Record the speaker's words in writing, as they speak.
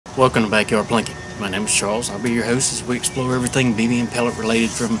Welcome to Backyard Blinking. My name is Charles. I'll be your host as we explore everything BB and pellet related,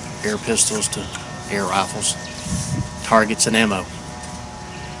 from air pistols to air rifles, targets, and ammo.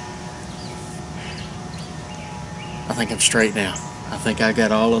 I think I'm straight now. I think I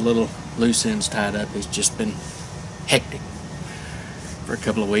got all the little loose ends tied up. It's just been hectic for a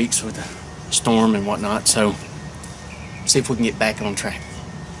couple of weeks with the storm and whatnot, so see if we can get back on track.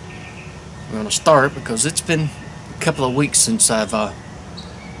 We're going to start because it's been a couple of weeks since I've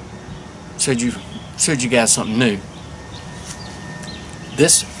showed you guys something new.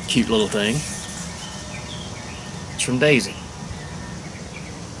 This cute little thing is from Daisy.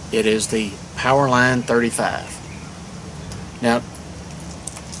 It is the POWERLINE 35. Now,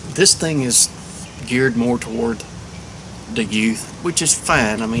 this thing is geared more toward the youth, which is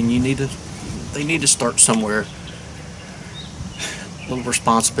fine. I mean, they need to start somewhere. A little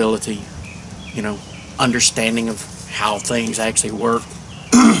responsibility, understanding of how things actually work.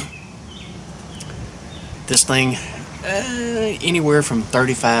 This thing, anywhere from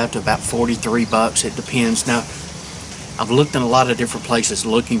 35 to about 43 bucks. It depends. Now, I've looked in a lot of different places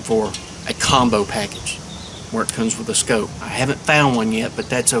looking for a combo package where it comes with a scope. I haven't found one yet, but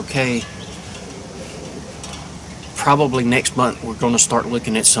that's okay. Probably next month we're going to start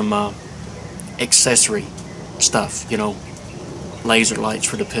looking at some accessory stuff, laser lights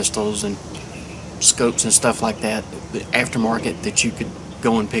for the pistols and scopes and stuff like that, the aftermarket that you could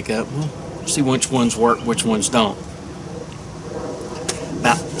go and pick up. We'll see which ones work, which ones don't.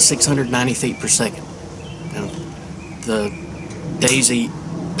 About 690 feet per second. Now, the Daisy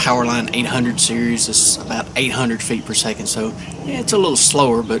POWERLINE 800 series is about 800 feet per second, so yeah, it's a little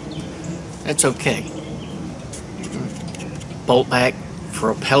slower, but that's okay. Bolt back for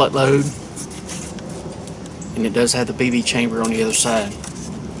a pellet load, and it does have the BB chamber on the other side.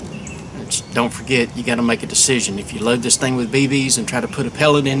 Don't forget, you got to make a decision. If you load this thing with BBs and try to put a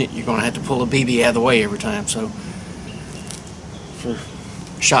pellet in it, you're going to have to pull a BB out of the way every time. So for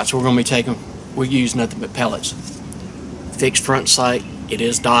shots we're going to be taking, we use nothing but pellets. Fixed front sight. It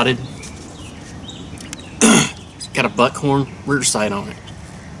is dotted. It's got a buckhorn rear sight on it.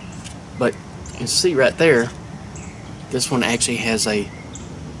 But you can see right there, this one actually has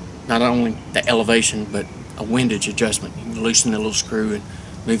not only the elevation, but a windage adjustment. You can loosen the little screw and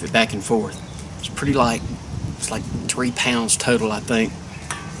move it back and forth. It's pretty light. It's like 3 pounds total, I think.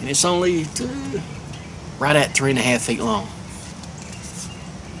 And it's only right at 3.5 feet long.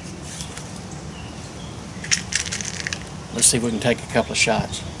 Let's see if we can take a couple of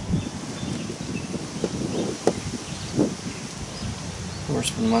shots. Of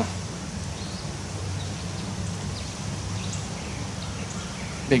course, with my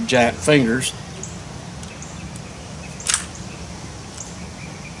big giant fingers,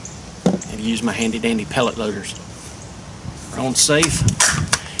 use my handy dandy pellet loaders. Our own safe.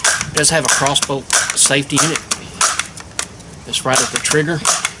 It does have a crossbolt safety in it. It's right at the trigger.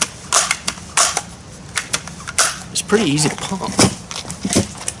 It's pretty easy to pump.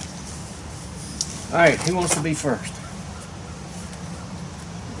 Alright, who wants to be first?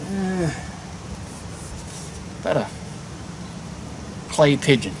 About a clay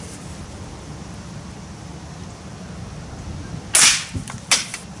pigeon.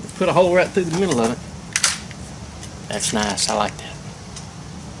 Put a hole right through the middle of it. That's nice. I like that.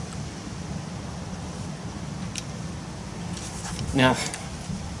 Now,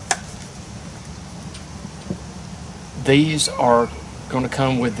 these are going to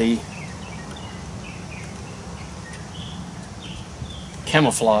come with the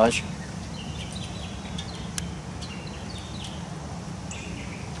camouflage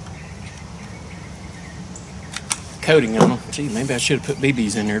coating on them. Gee, maybe I should have put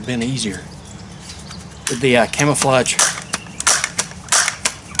BBs in there. It'd been easier. With the camouflage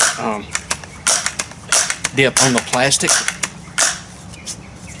dip on the plastic,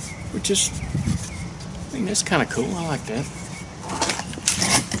 which is, that's kind of cool. I like that.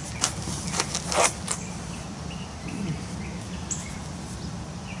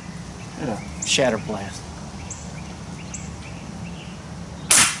 Got a shatter blast.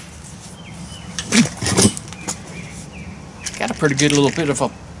 Got a pretty good little bit of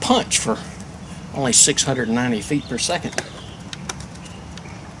a punch for only 690 feet per second.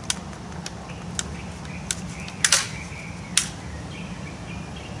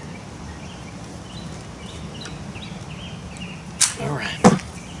 Alright.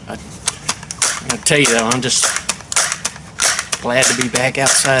 I gotta tell you though, I'm just glad to be back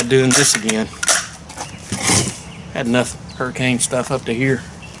outside doing this again. Had enough hurricane stuff up to here.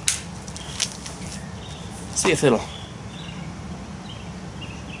 See if it'll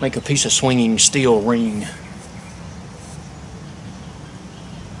make a piece of swinging steel ring.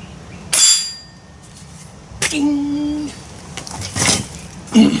 Ding.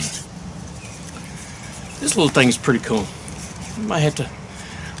 This little thing is pretty cool. You might have to.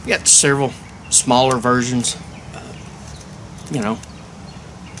 We got several smaller versions. You know,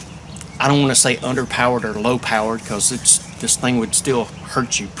 I don't want to say underpowered or low powered because this thing would still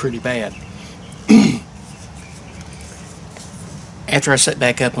hurt you pretty bad. After I set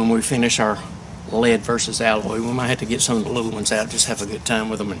back up and we finish our lead versus alloy, we might have to get some of the little ones out, just have a good time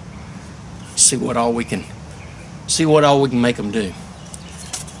with them and see what all we can make them do.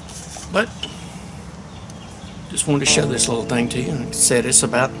 But just wanted to show this little thing to you. Like I said, it's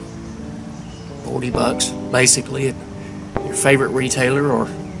about 40 bucks basically at your favorite retailer or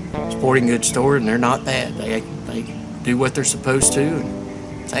sporting goods store, and they're not bad. They do what they're supposed to,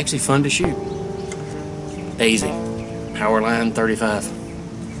 and it's actually fun to shoot. Easy. POWERLINE 35.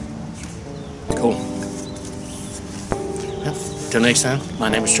 Cool. Well, till next time, my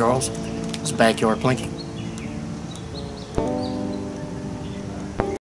name is Charles. It's Backyard Plinking.